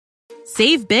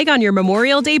Save big on your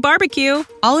Memorial Day barbecue,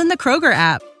 all in the Kroger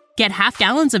app. Get half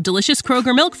gallons of delicious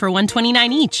Kroger milk for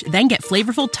 $1.29 each. Then get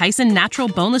flavorful Tyson natural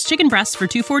boneless chicken breasts for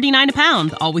 $2.49 a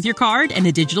pound, all with your card and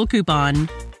a digital coupon.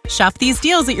 Shop these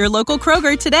deals at your local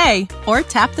Kroger today, or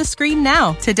tap the screen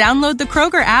now to download the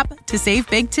Kroger app to save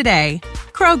big today.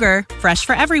 Kroger, fresh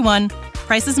for everyone.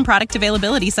 Prices and product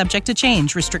availability subject to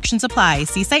change. Restrictions apply.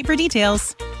 See site for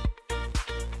details.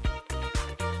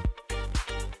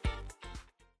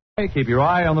 Keep your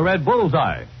eye on the red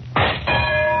bullseye.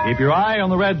 Keep your eye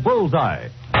on the red bullseye.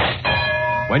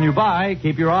 When you buy,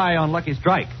 keep your eye on Lucky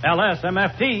Strike.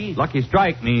 LSMFT. Lucky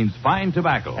Strike means fine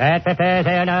tobacco.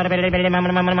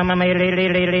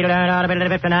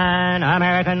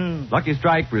 American. Lucky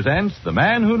Strike presents The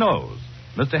Man Who Knows,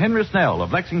 Mr. Henry Snell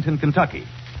of Lexington, Kentucky.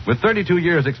 With 32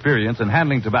 years' experience in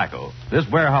handling tobacco, this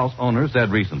warehouse owner said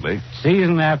recently,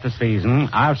 Season after season,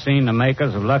 I've seen the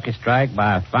makers of Lucky Strike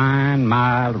buy fine,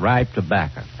 mild, ripe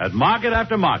tobacco. At market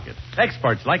after market,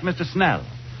 experts like Mr. Snell,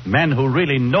 men who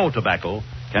really know tobacco,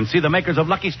 can see the makers of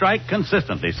Lucky Strike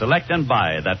consistently select and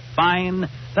buy that fine,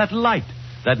 that light,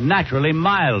 that naturally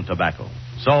mild tobacco.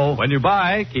 So, when you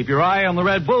buy, keep your eye on the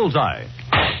red bullseye.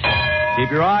 Keep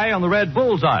your eye on the red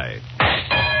bullseye.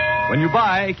 When you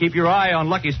buy, keep your eye on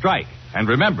Lucky Strike. And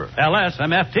remember,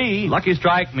 LSMFT. Lucky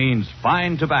Strike means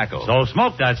fine tobacco. So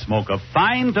smoke that smoke of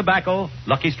fine tobacco,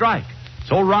 Lucky Strike.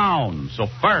 So round, so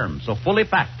firm, so fully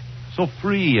packed, so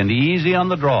free and easy on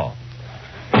the draw.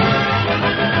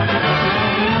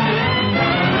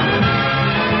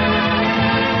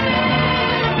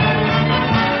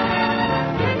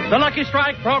 The Lucky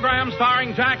Strike program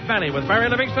starring Jack Benny with Barry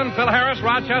Livingston, Phil Harris,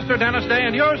 Rochester, Dennis Day,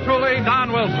 and yours truly,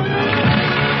 Don Wilson.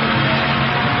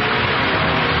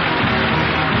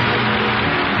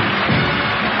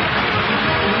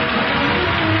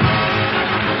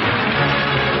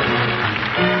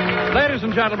 Ladies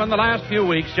and gentlemen, the last few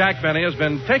weeks, Jack Benny has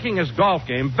been taking his golf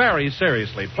game very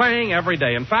seriously, playing every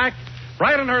day. In fact,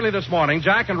 bright and early this morning,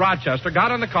 Jack and Rochester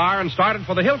got in the car and started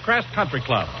for the Hillcrest Country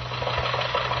Club.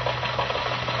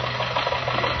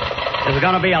 This is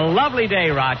going to be a lovely day,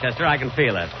 Rochester. I can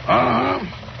feel it.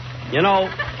 You know,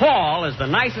 fall is the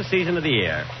nicest season of the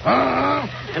year.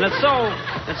 And it's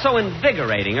so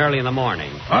invigorating early in the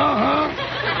morning.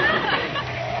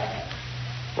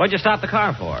 What'd you stop the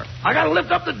car for? I gotta lift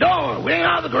up the door. We ain't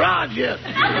out of the garage yet.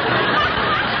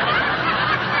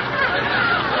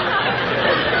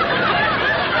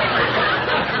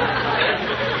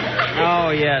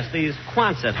 Oh, yes, these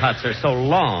Quonset huts are so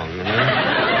long. You know?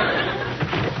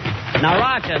 Now,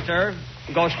 Rochester,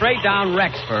 go straight down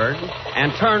Rexford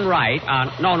and turn right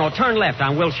on... No, turn left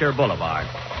on Wilshire Boulevard.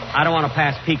 I don't want to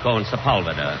pass Pico and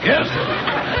Sepulveda. Yes,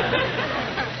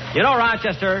 sir. You know,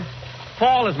 Rochester,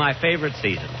 fall is my favorite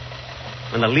season.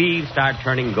 When the leaves start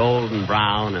turning golden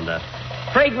brown and the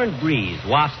fragrant breeze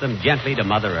wafts them gently to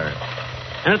Mother Earth.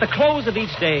 And at the close of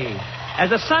each day,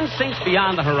 as the sun sinks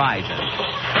beyond the horizon,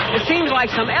 it seems like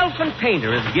some elfin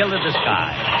painter has gilded the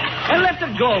sky and left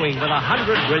it glowing with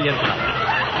 100 brilliant colors.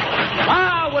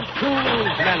 Ah, what fools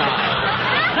men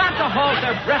are, not to halt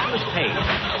their breathless pace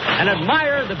and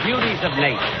admire the beauties of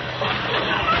nature.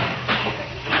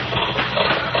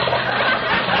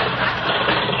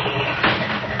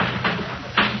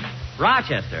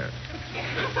 Rochester,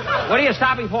 what are you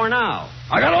stopping for now?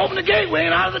 I gotta open the gate. We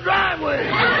ain't out of the driveway.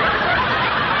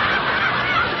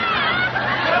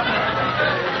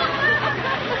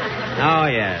 Oh,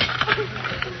 yes.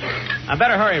 I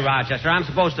better hurry, Rochester. I'm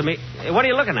supposed to meet... What are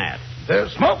you looking at?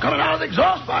 There's smoke coming out of the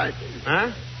exhaust pipe.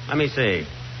 Huh? Let me see.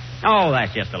 Oh,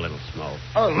 that's just a little smoke.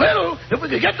 A little? If we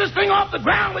could get this thing off the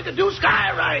ground, we could do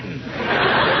skywriting.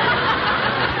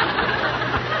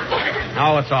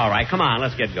 Oh, it's all right. Come on,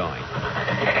 let's get going.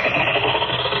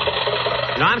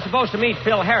 You know, I'm supposed to meet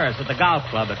Phil Harris at the golf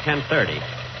club at 10:30.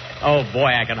 Oh, boy,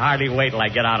 I can hardly wait till I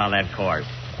get out on that course.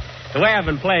 The way I've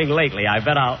been playing lately, I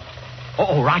bet I'll...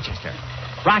 Oh, Rochester.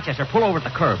 Rochester, pull over at the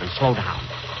curb and slow down.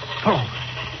 Pull over.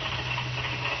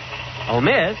 Oh,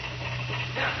 miss?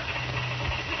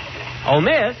 Oh,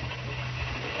 miss?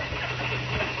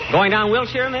 Going down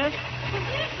Wilshire, miss?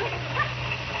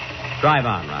 Drive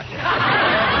on, Rochester.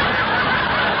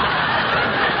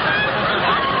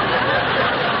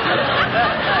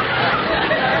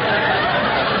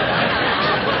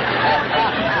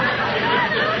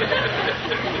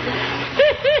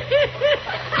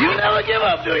 You never give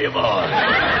up, do you, boy?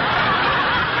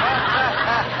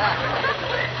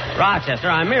 Rochester,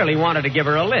 I merely wanted to give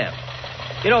her a lift.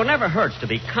 You know, it never hurts to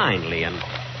be kindly and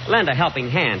lend a helping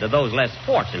hand to those less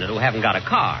fortunate who haven't got a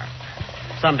car.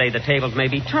 Someday the tables may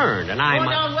be turned, and I might...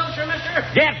 Going down Wilshire, mister?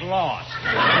 Get lost.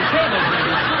 The tables may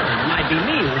be turned, and my be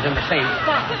me who was in the same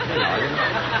spot. You know.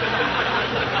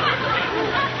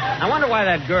 I wonder why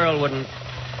that girl wouldn't...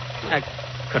 I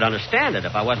could understand it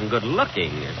if I wasn't good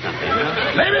looking or something. You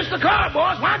know? Maybe it's the car,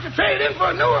 boss. Why don't you trade it in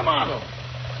for a newer model?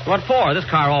 What for? This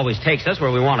car always takes us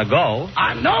where we want to go.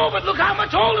 I know, but look how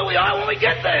much older we are when we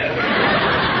get there.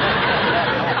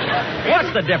 What's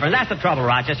the difference? That's the trouble,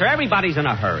 Rochester. Everybody's in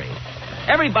a hurry.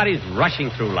 Everybody's rushing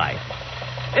through life.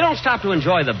 They don't stop to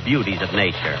enjoy the beauties of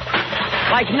nature.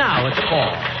 Like now, it's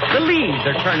fall. The leaves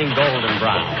are turning golden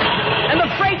brown. And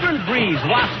the fragrant breeze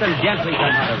wafts them gently to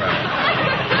Mother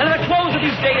Earth. And at the close of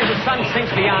each day, as the sun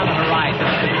sinks beyond the horizon,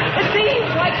 it seems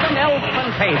like some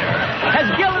elfin painter has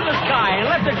gilded the sky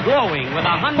and left it glowing with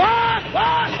 100...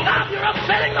 Boss, stop! You're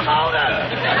upsetting the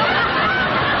motor!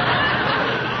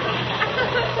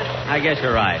 I guess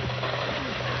you're right.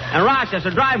 And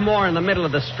Rochester, drive more in the middle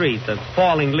of the street. The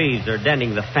falling leaves are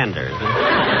denting the fenders.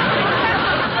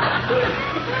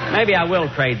 Maybe I will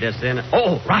trade this in.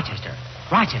 Oh, Rochester.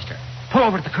 Pull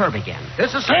over at the curb again.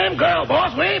 It's the same girl,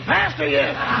 boss. We ain't past her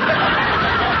yet.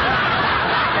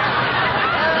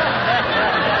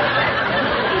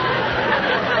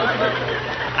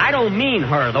 I don't mean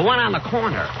her, the one on the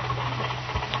corner.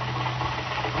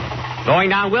 Going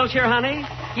down Wilshire, honey?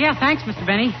 Yeah, thanks, Mr.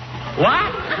 Benny.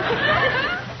 What?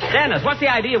 Dennis, what's the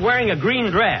idea of wearing a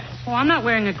green dress? Oh, I'm not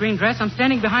wearing a green dress. I'm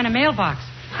standing behind a mailbox.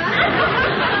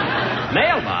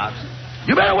 Mailbox?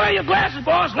 You better wear your glasses,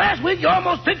 boss. Last week you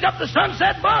almost picked up the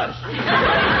Sunset bus.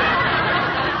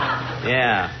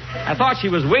 Yeah. I thought she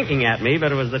was winking at me,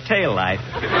 but it was the tail light.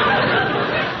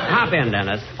 Hop in,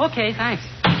 Dennis. Okay, thanks.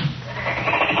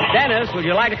 Dennis, would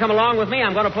you like to come along with me?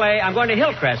 I'm going to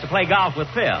Hillcrest to play golf with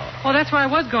Phil. Oh, that's where I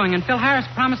was going, and Phil Harris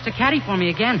promised to caddy for me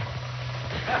again.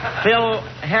 Phil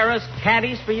Harris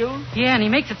caddies for you? Yeah, and he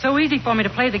makes it so easy for me to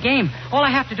play the game. All I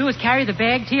have to do is carry the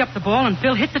bag, tee up the ball, and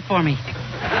Phil hits it for me.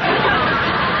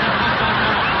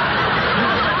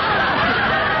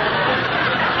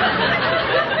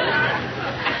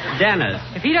 Dennis.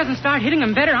 If he doesn't start hitting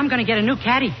them better, I'm going to get a new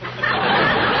caddy.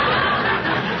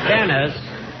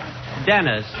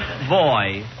 Dennis,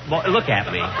 boy, look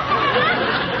at me.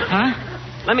 Huh?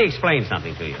 Let me explain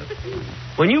something to you.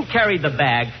 When you carried the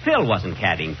bag, Phil wasn't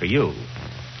caddying for you.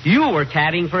 You were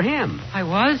caddying for him. I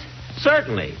was?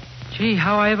 Certainly. Gee,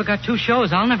 how I ever got two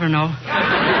shows, I'll never know.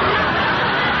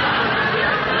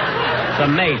 It's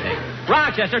amazing.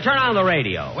 Rochester, turn on the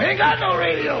radio. We ain't got no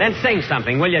radio. Then sing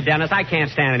something, will you, Dennis? I can't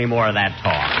stand any more of that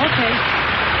talk. Okay.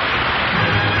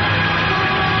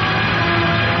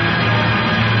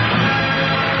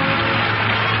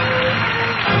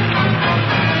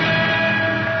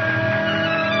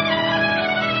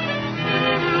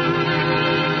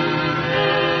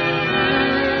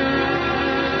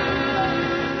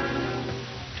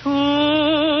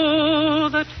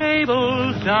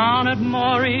 Down at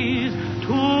Maury's,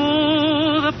 to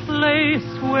the place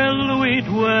where Louis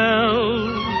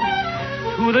dwells,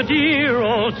 to the dear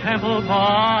old Temple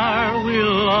Bar we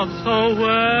love so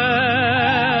well.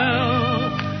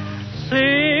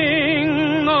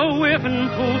 Sing the whipping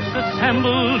poofs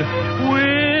assembled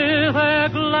with their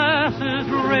glasses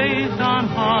raised on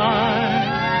high,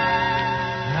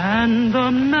 and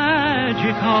the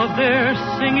magic of their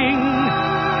singing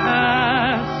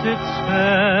casts its spell.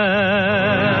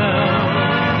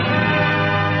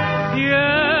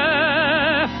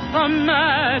 Yes, the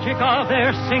magic of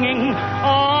their singing,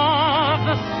 of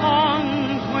the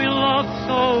songs we love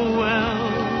so well,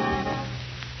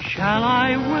 shall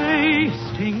I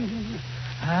wasting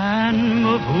and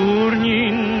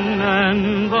Mavurnin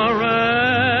and the rest.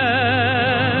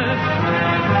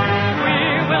 We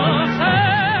will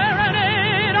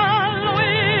serenade on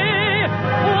Louis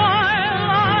while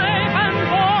life and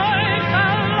voice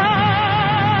allow.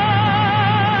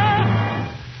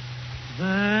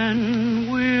 Then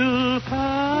we'll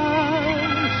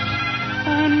pass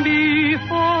and be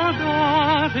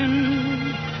forgotten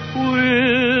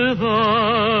with the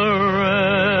rest.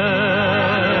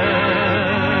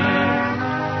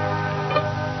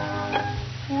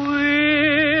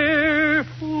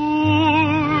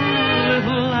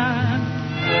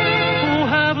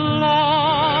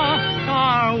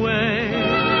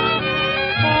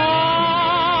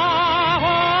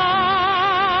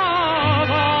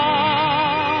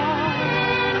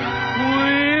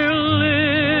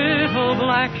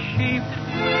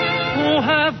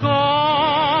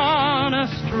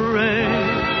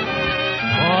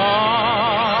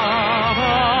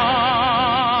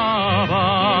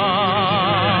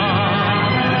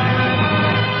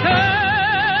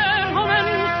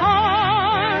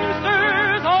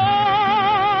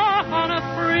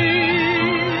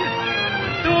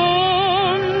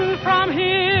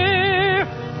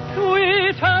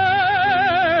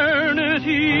 Lord,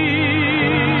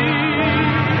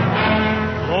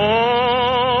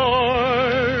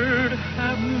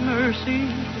 have mercy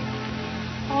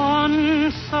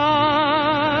on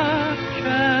such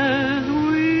as we.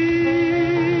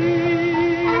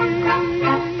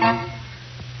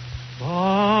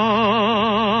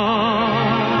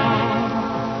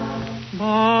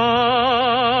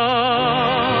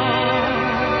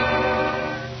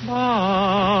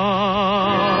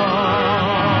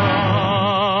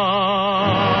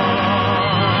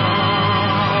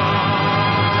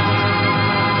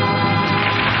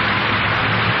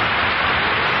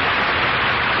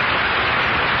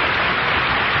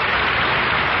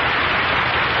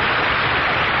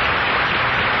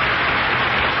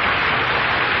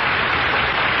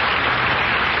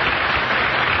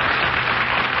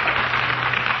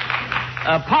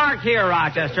 Park here,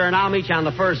 Rochester, and I'll meet you on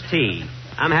the first tee.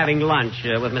 I'm having lunch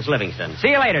with Miss Livingston. See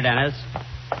you later, Dennis.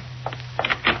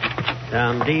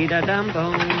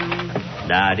 Dum-dee-da-dum-bum.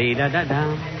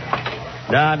 Da-dee-da-da-dum.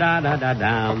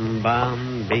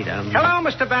 Da-da-da-da-dum-bum-dee-dum. Hello,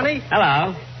 Mr. Benny.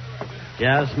 Hello.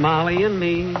 Just Molly and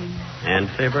me and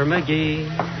Fibber McGee.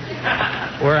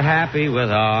 We're happy with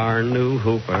our new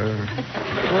hooper.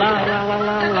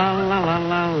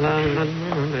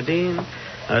 La-la-la-la-la-la-la-la-la-la-la-la-la.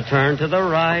 Turn to the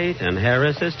right, and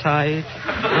Harris is tight.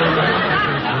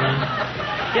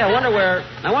 Yeah, I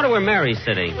wonder where Mary's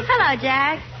sitting. Hello,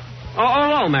 Jack. Oh,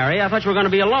 hello, Mary. I thought you were going to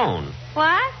be alone.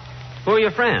 What? Who are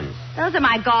your friends? Those are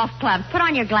my golf clubs. Put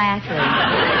on your glasses.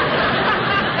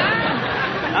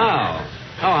 Oh,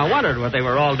 I wondered what they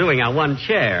were all doing on one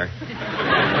chair.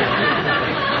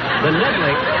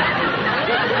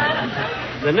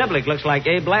 The Niblick looks like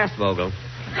Abe Lastvogel.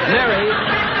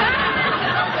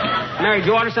 Mary, did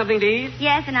you order something to eat?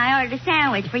 Yes, and I ordered a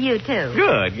sandwich for you, too.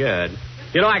 Good.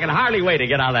 You know, I can hardly wait to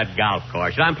get on that golf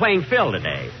course. I'm playing Phil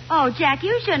today. Oh, Jack,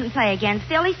 you shouldn't play against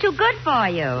Phil. He's too good for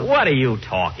you. What are you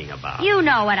talking about? You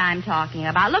know what I'm talking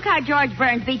about. Look how George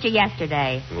Burns beat you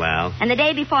yesterday. Well? And the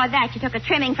day before that, you took a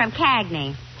trimming from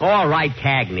Cagney. All right,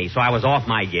 Cagney, so I was off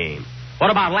my game. What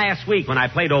about last week when I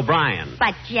played O'Brien?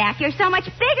 But, Jack, you're so much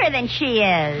bigger than she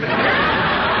is.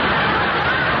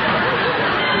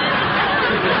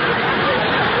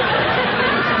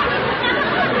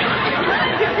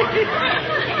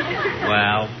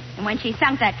 Well? And when she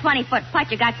sunk that 20-foot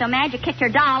putt, you got so mad you kicked her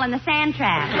doll in the sand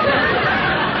trap.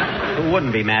 Who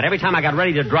wouldn't be mad? Every time I got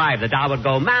ready to drive, the doll would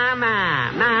go,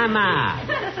 Mama, Mama.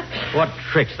 What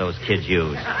tricks those kids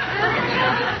use.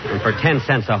 And for 10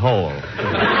 cents a hole.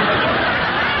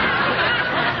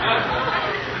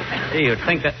 You'd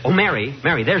think that... Oh, Mary,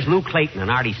 there's Lou Clayton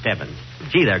and Artie Stebbins.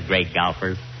 Gee, they're great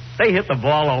golfers. They hit the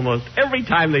ball almost every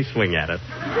time they swing at it.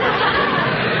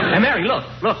 And Mary, look,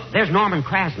 there's Norman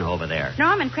Krasner over there.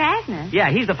 Norman Krasner? Yeah,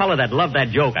 he's the fellow that loved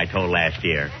that joke I told last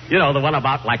year. You know, the one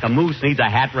about like a moose needs a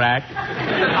hat rack.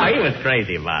 Oh, he was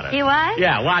crazy about it. He was?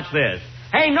 Yeah, watch this.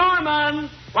 Hey, Norman,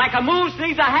 like a moose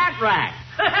needs a hat rack.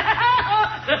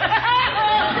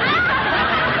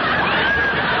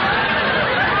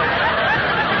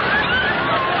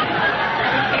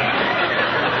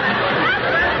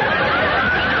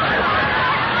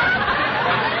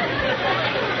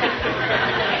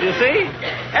 You see?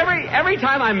 Every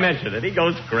time I mention it, he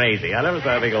goes crazy. I never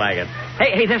saw anything like it.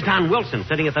 Hey, there's Don Wilson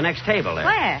sitting at the next table there.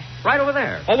 Where? Right over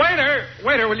there. Oh, waiter,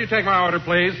 will you take my order,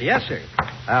 please? Yes, sir.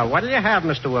 What do you have,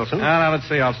 Mr. Wilson? Now, let's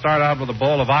see. I'll start out with a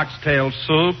bowl of oxtail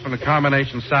soup and a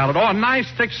combination salad. Oh, a nice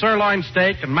thick sirloin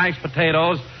steak and mashed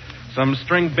potatoes, some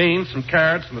string beans, some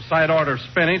carrots, and a side order of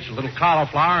spinach, a little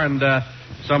cauliflower, and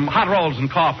some hot rolls and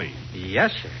coffee.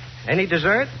 Yes, sir. Any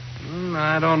dessert?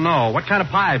 I don't know. What kind of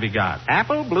pie have you got?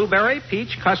 Apple, blueberry,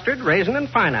 peach, custard, raisin,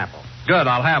 and pineapple. Good,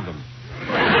 I'll have them.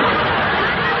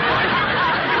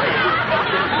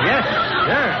 Yes,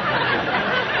 sir.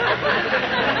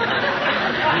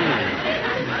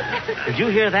 Did you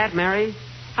hear that, Mary?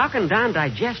 How can Don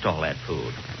digest all that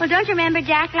food? Well, don't you remember,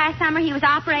 Jack, last summer he was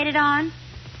operated on?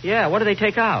 Yeah, what did they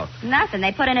take out? Nothing.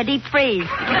 They put in a deep freeze.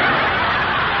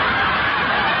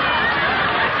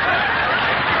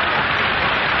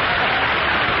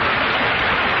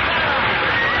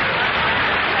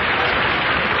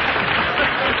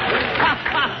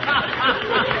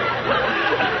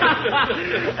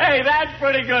 Hey, that's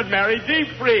pretty good, Mary. Deep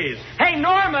freeze. Hey,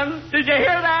 Norman, did you hear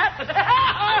that?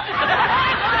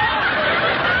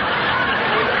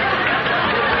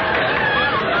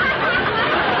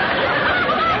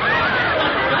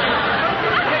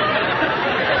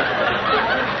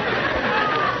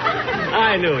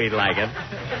 I knew he'd like it.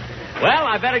 Well,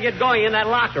 I better get going in that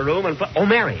locker room and put... Oh,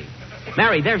 Mary,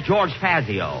 there's George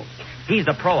Fazio. He's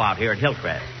the pro out here at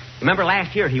Hillcrest. Remember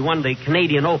last year he won the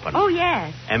Canadian Open? Oh,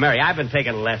 yes. And, Mary, I've been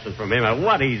taking lessons from him, and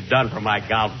what he's done for my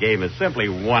golf game is simply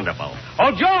wonderful.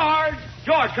 Oh, George!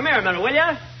 George, come here a minute, will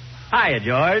you? Hiya,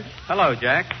 George. Hello,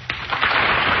 Jack.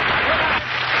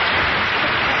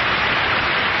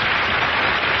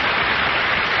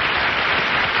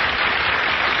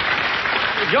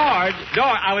 George,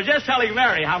 I was just telling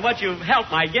Mary how much you've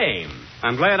helped my game.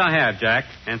 I'm glad I have, Jack,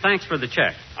 and thanks for the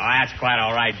check. Oh, that's quite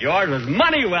all right, George. It was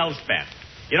money well spent.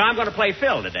 You know, I'm going to play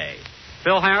Phil today.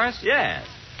 Phil Harris? Yes.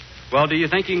 Well, do you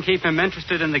think you can keep him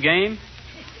interested in the game?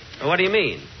 What do you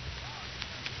mean?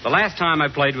 The last time I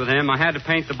played with him, I had to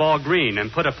paint the ball green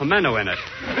and put a pimento in it.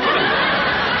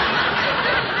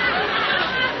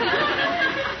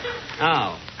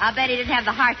 Oh. I'll bet he didn't have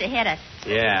the heart to hit it.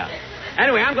 Yeah.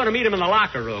 Anyway, I'm going to meet him in the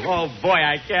locker room. Oh, boy,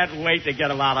 I can't wait to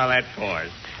get him out on that course.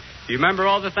 Do you remember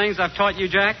all the things I've taught you,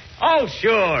 Jack? Oh,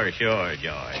 sure, George.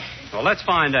 Well, let's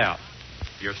find out.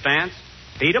 Your stance?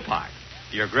 Feet apart.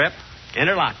 Your grip?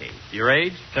 Interlocking. Your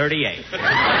age? 38.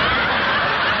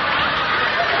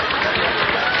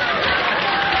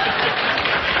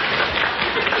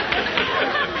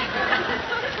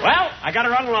 Well, I got to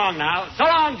run along now. So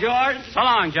long, George. So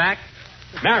long, Jack.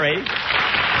 Mary.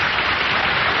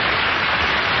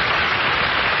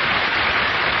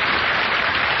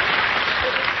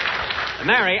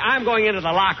 Mary, I'm going into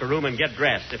the locker room and get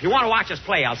dressed. If you want to watch us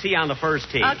play, I'll see you on the first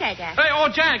tee. Okay, Jack. Hey,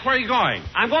 Jack, where are you going?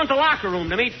 I'm going to the locker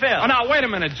room to meet Phil. Oh, now, wait a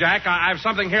minute, Jack. I have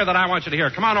something here that I want you to hear.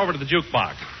 Come on over to the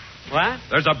jukebox. What?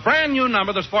 There's a brand new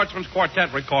number the Sportsman's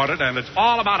Quartet recorded, and it's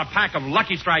all about a pack of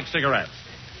Lucky Strike cigarettes.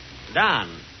 Don,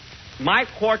 my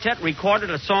quartet recorded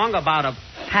a song about a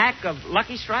pack of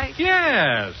Lucky Strikes?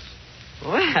 Yes.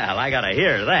 Well, I got to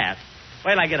hear that.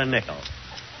 Wait till I get a nickel.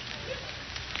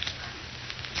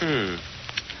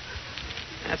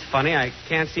 That's funny. I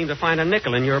can't seem to find a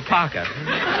nickel in your pocket.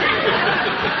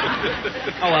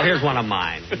 Oh, well, here's one of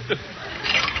mine.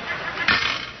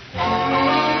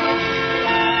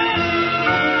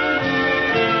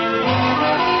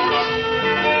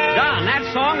 Don, that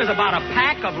song is about a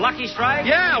pack of Lucky Strikes?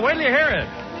 Yeah, wait till you hear it.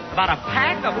 About a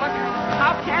pack of Lucky...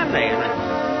 How can they?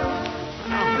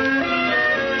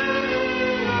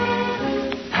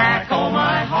 Pack, oh,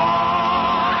 my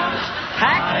heart.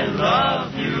 Pack? I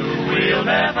love you. We'll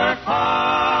never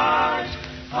part.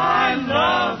 I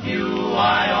love you.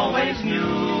 I always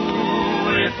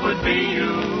knew it would be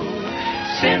you.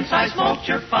 Since I smoked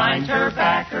your fine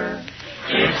tobacco,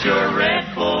 it's your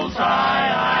Red Bull's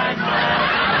eye I'm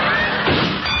after.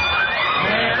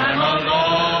 When I'm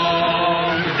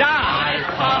alone, I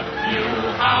puff you.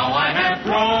 How I have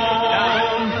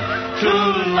grown to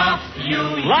love you.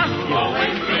 Love you.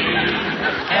 Always be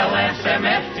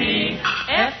LSMFT,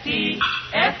 FT.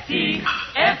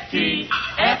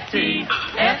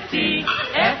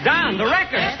 Don, the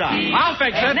record stuff. I'll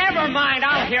fix it. Never mind,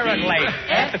 I'll hear it later.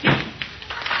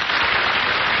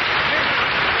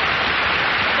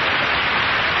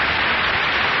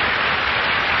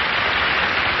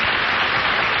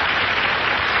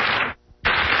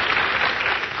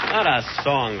 What a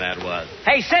song that was.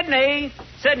 Hey, Sidney!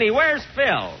 Sidney, where's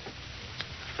Phil?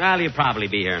 Well, he'll probably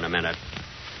be here in a minute.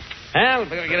 Well,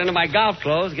 better get into my golf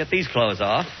clothes, get these clothes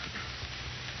off.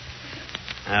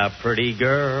 A pretty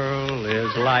girl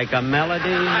is like a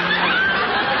melody.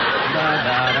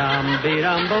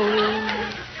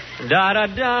 Da-da-dum-be-dum-boom.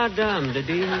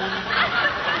 Da-da-da-dum-da-dee.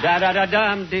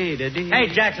 Da-da-da-dum-dee-da-dee. Hey,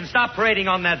 Jackson, stop parading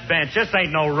on that bench. This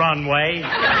ain't no runway.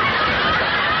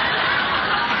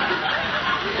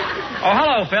 Oh,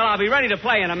 hello, Phil. I'll be ready to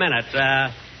play in a minute.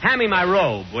 Hand me my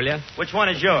robe, will you? Which one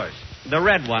is yours? The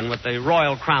red one with the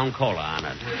Royal Crown Cola on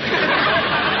it.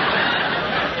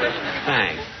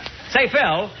 Thanks. Say,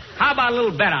 Phil, how about a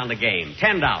little bet on the game?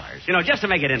 $10. You know, just to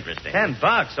make it interesting.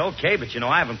 $10? Okay, but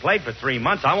I haven't played for 3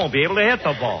 months. I won't be able to hit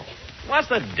the ball. What's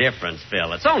the difference,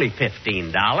 Phil? It's only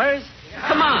 $15.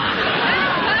 Come on.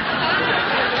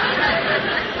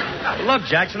 Look,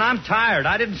 Jackson, I'm tired.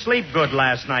 I didn't sleep good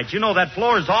last night. You know that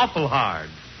floor is awful hard.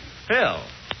 Phil,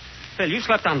 you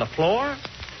slept on the floor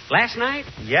last night?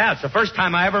 Yeah, it's the first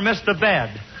time I ever missed the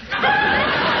bed.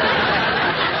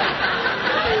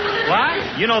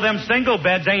 What? You know them single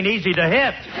beds ain't easy to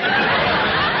hit.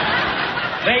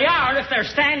 They are if they're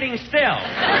standing still.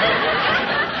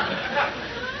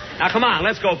 Now, come on,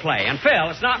 let's go play. And, Phil,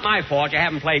 it's not my fault you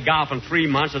haven't played golf in 3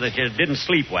 months or that you didn't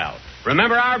sleep well.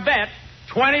 Remember our bet,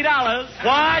 $20.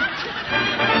 What?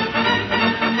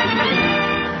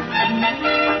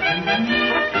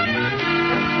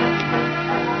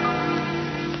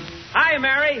 Hi,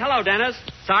 Mary. Hello, Dennis.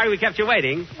 Sorry we kept you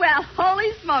waiting. Well,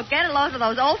 holy smoke. Get a load of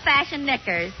those old-fashioned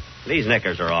knickers. These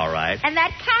knickers are all right. And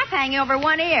that cap hanging over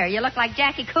one ear. You look like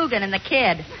Jackie Coogan and the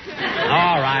kid.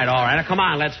 All right. Now, come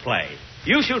on, let's play.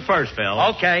 You shoot first, Phil.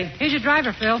 Okay. Here's your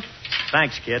driver, Phil.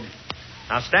 Thanks, kid.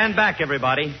 Now stand back,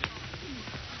 everybody.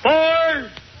 4.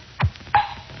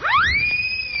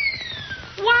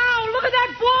 Wow, look at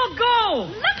that ball go.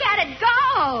 Look at it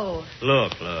go.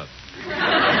 Look.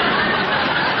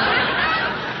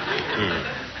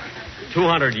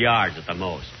 200 yards at the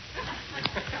most.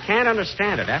 Can't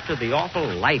understand it after the awful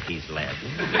life he's led.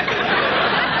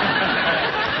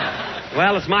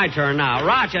 Well, it's my turn now.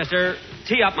 Rochester,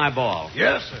 tee up my ball.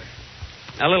 Yes, sir.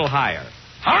 A little higher.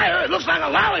 Higher? It looks like a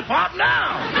lollipop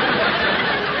now.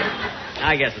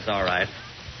 I guess it's all right.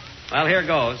 Well, here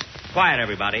goes. Quiet,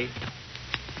 everybody.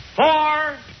 4.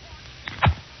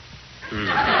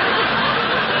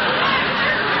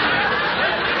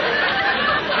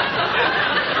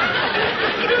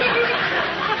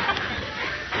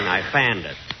 I fanned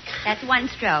it. That's one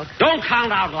stroke. Don't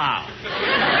count out loud.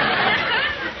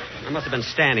 I must have been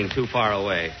standing too far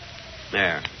away.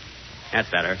 There. That's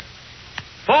better.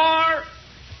 4.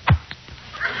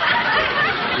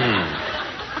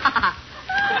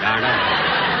 Darn it.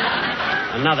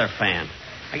 Another fan.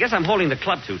 I guess I'm holding the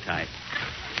club too tight.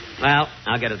 Well,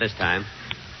 I'll get it this time.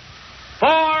 4.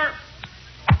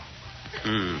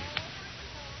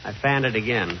 I fanned it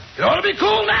again. You ought to be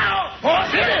cool now.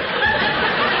 Boss, hit it.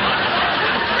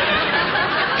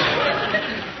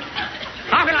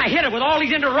 How can I hit it with all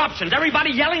these interruptions?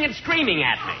 Everybody yelling and screaming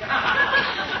at me.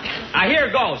 Now,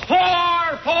 here goes. 4.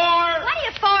 What are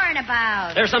you foreign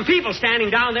about? There's some people standing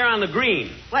down there on the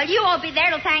green. Well, you won't be there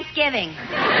till Thanksgiving.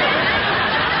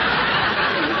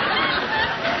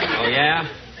 Oh, yeah?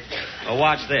 Well,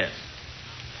 watch this.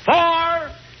 4.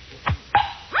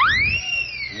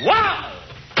 Wow!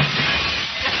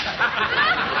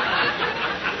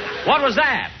 What was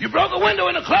that? You broke a window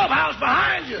in the clubhouse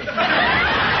behind you.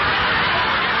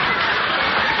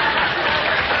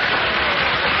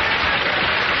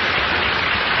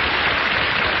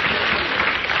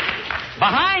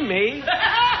 Behind me?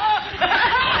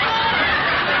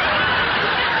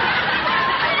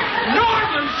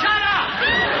 Norman, shut up!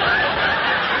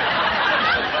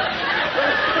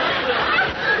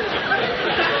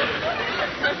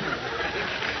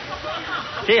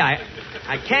 Gee,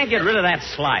 I can't get rid of that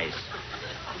slice.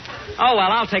 Oh,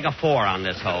 well, I'll take a 4 on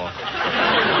this hole.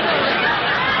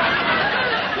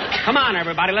 Come on,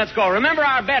 everybody, let's go. Remember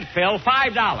our bet, Phil, $5.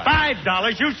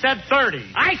 $5? You said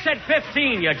 30. I said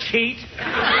 15, you cheat.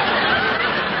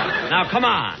 Now, come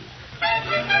on.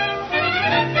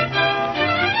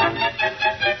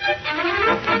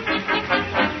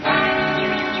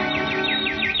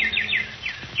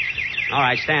 All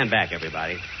right, stand back,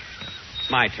 everybody. It's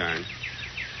my turn.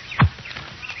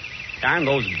 Darn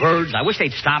those birds. I wish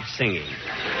they'd stop singing.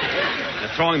 They're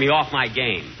throwing me off my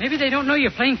game. Maybe they don't know you're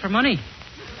playing for money.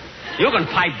 You can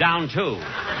pipe down, too.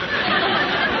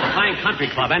 A fine country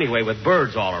club, anyway, with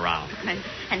birds all around.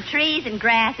 And trees and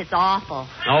grass, it's awful.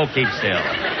 Oh, keep still.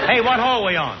 Hey, what hole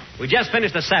are we on? We just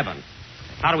finished the 7th.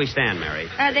 How do we stand, Mary?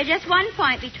 There's just 1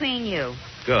 point between you.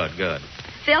 Good.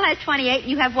 Phil has 28, and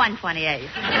you have 128.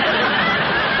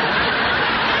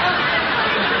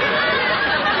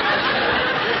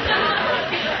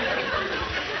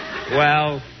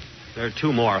 Well, there are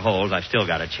 2 more holes. I've still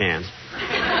got a chance.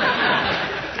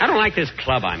 I don't like this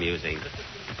club I'm using.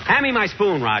 Hand me my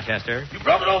spoon, Rochester. You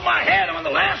broke it over my head on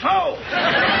the last hole.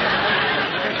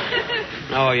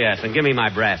 Oh, yes, and give me my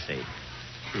brassy.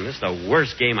 This is the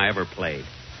worst game I ever played.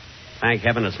 Thank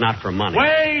heaven it's not for money.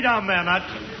 Wait a minute.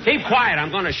 Keep quiet. I'm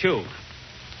going to shoot.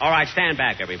 All right, stand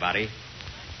back, everybody.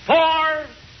 4.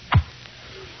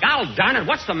 God darn it,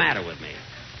 what's the matter with me?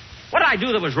 What did I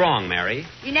do that was wrong, Mary?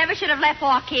 You never should have left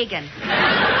Waukegan.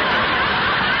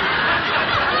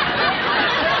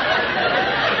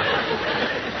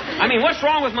 I mean, what's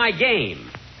wrong with my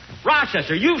game?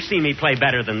 Rochester, you've seen me play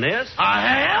better than this. I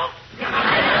have?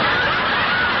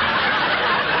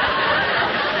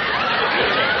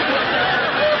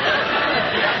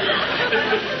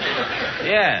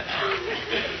 Yes.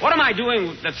 What am I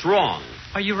doing that's wrong?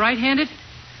 Are you right-handed?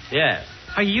 Yes.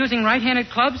 Are you using right-handed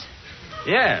clubs?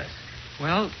 Yes.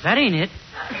 Well, that ain't it.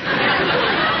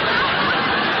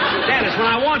 Dennis, when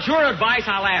I want your advice,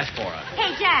 I'll ask for it.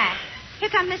 Hey, Jack. Here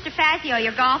comes Mr. Fazio,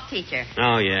 your golf teacher.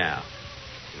 Oh, yeah.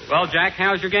 Well, Jack,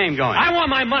 how's your game going? I want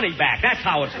my money back. That's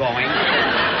how it's going.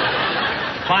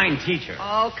 Fine teacher.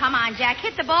 Oh, come on, Jack.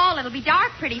 Hit the ball. It'll be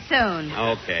dark pretty soon.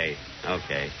 Okay.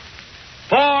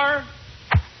 4.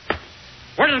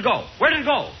 Where did it go? Where'd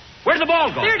the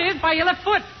ball go? There it is, by your left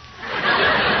foot.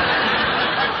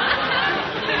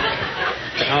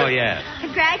 Oh, yes.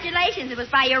 Congratulations. It was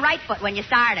by your right foot when you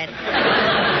started.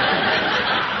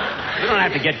 You don't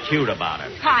have to get cute about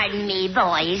it. Pardon me,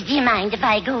 boys. Do you mind if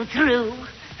I go through?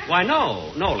 Why,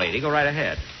 no. No, lady. Go right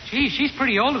ahead. Gee, she's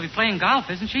pretty old to be playing golf,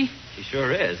 isn't she? She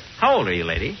sure is. How old are you,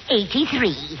 lady?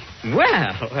 83.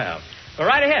 Well. Go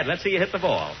right ahead. Let's see you hit the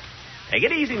ball. Take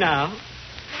it easy now.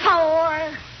 4.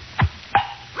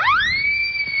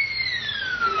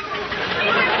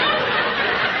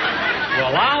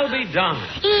 Well, I'll be done.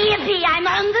 Yippee, I'm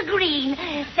on the green.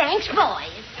 Thanks, boys.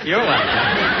 You're welcome.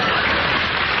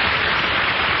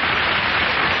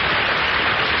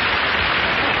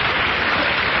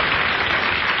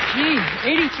 Gee,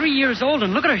 83 years old,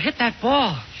 and look at her hit that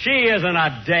ball. She isn't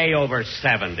a day over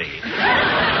 70.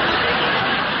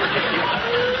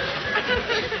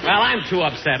 Well, I'm too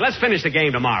upset. Let's finish the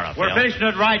game tomorrow, We're Phil. finishing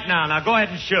it right now. Now go ahead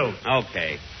and shoot.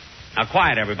 Okay. Now,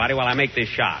 quiet, everybody, while I make this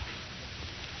shot.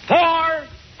 4.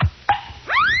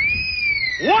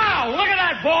 Wow, look at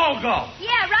that ball go.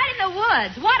 Yeah, right in the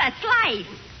woods. What a slice.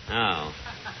 Oh.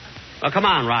 Well, come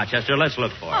on, Rochester. Let's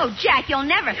look for it. Oh, Jack, you'll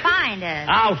never find it.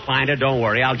 I'll find it. Don't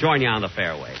worry. I'll join you on the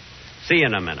fairway. See you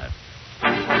in a minute.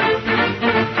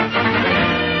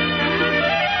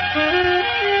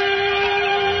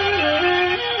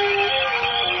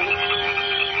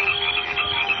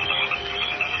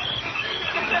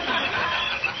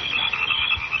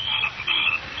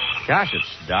 Gosh,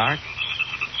 it's dark.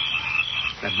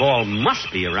 That ball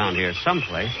must be around here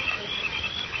someplace.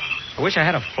 I wish I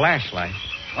had a flashlight.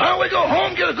 Why don't we go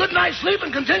home, get a good night's sleep,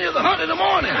 and continue the hunt in the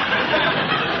morning?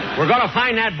 We're going to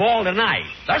find that ball tonight.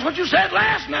 That's what you said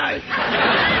last night.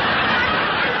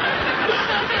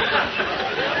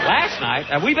 Last night?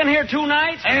 Have we been here 2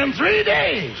 nights? And 3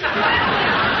 days.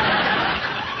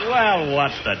 Well,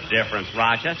 what's the difference,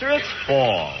 Rochester? It's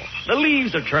fall. The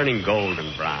leaves are turning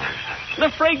golden brown. The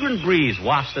fragrant breeze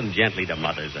wafts them gently to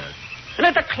Mother's Earth. And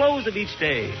at the close of each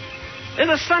day, as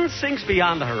the sun sinks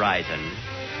beyond the horizon,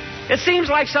 it seems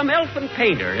like some elfin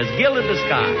painter has gilded the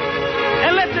sky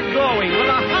and left it glowing with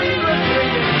 100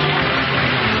 brilliant...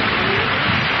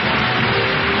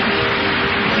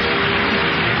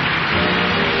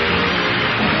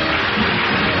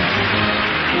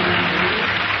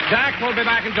 Jack will be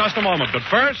back in just a moment, but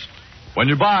first... When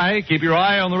you buy, keep your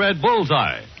eye on the red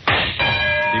bullseye.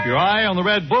 Keep your eye on the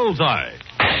red bullseye.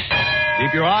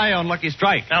 Keep your eye on Lucky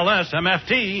Strike.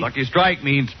 LSMFT. Lucky Strike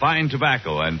means fine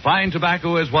tobacco, and fine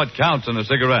tobacco is what counts in a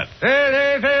cigarette.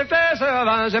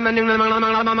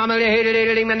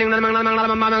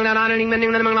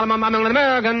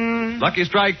 Lucky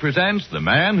Strike presents The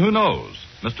Man Who Knows.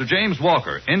 Mr. James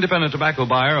Walker, independent tobacco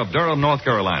buyer of Durham, North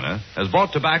Carolina, has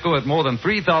bought tobacco at more than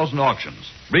 3,000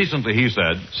 auctions. Recently, he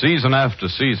said, season after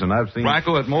season, I've seen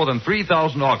tobacco at more than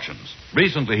 3,000 auctions.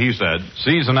 Recently, he said,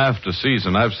 season after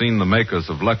season, I've seen the makers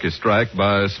of Lucky Strike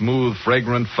buy smooth,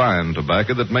 fragrant, fine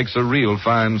tobacco that makes a real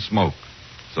fine smoke.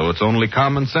 So it's only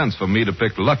common sense for me to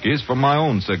pick Lucky's for my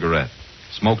own cigarette.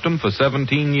 Smoked them for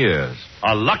 17 years.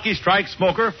 A Lucky Strike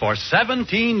smoker for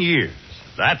 17 years.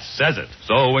 That says it.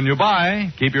 So when you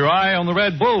buy, keep your eye on the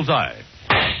red bullseye.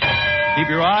 Keep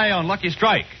your eye on Lucky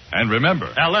Strike. And remember,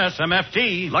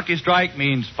 LSMFT. Lucky Strike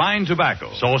means fine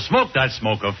tobacco. So smoke that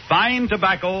smoke of fine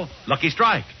tobacco, Lucky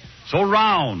Strike. So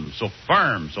round, so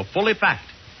firm, so fully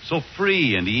packed, so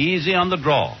free and easy on the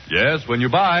draw. Yes, when you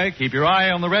buy, keep your eye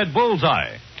on the red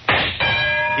bullseye.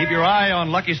 Keep your eye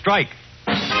on Lucky Strike.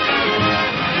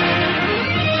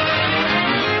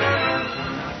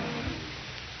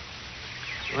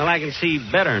 Well, I can see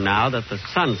better now that the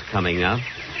sun's coming up.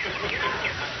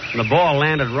 And the ball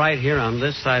landed right here on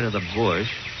this side of the bush.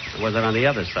 Or was it on the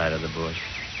other side of the bush?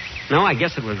 No, I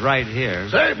guess it was right here.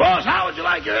 Say, boss, how would you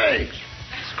like your eggs?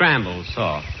 Scrambled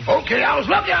soft. Okay, I was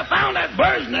lucky I found that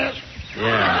bird's nest.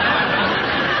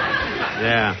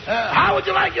 Yeah. How would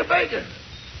you like your bacon?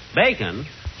 Bacon?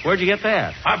 Where'd you get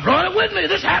that? I brought it with me.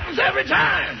 This happens every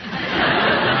time.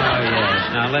 Oh,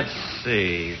 yes. Now, let's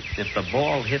see. If the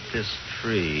ball hit this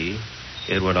tree,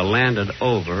 it would have landed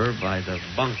over by the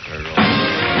bunker.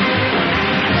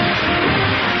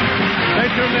 Stay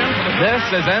tuned in. This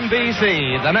is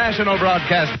NBC, the national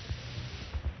broadcast.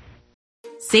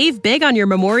 Save big on your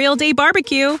Memorial Day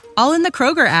barbecue, all in the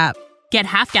Kroger app. Get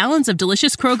half gallons of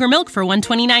delicious Kroger milk for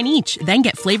 $1.29 each. Then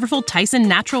get flavorful Tyson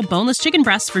natural boneless chicken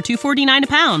breasts for $2.49 a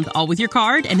pound, all with your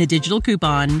card and a digital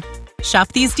coupon.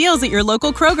 Shop these deals at your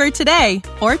local Kroger today,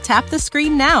 or tap the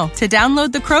screen now to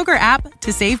download the Kroger app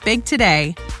to save big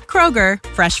today. Kroger,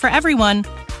 fresh for everyone.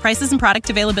 Prices and product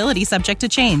availability subject to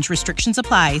change. Restrictions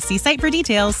apply. See site for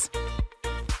details.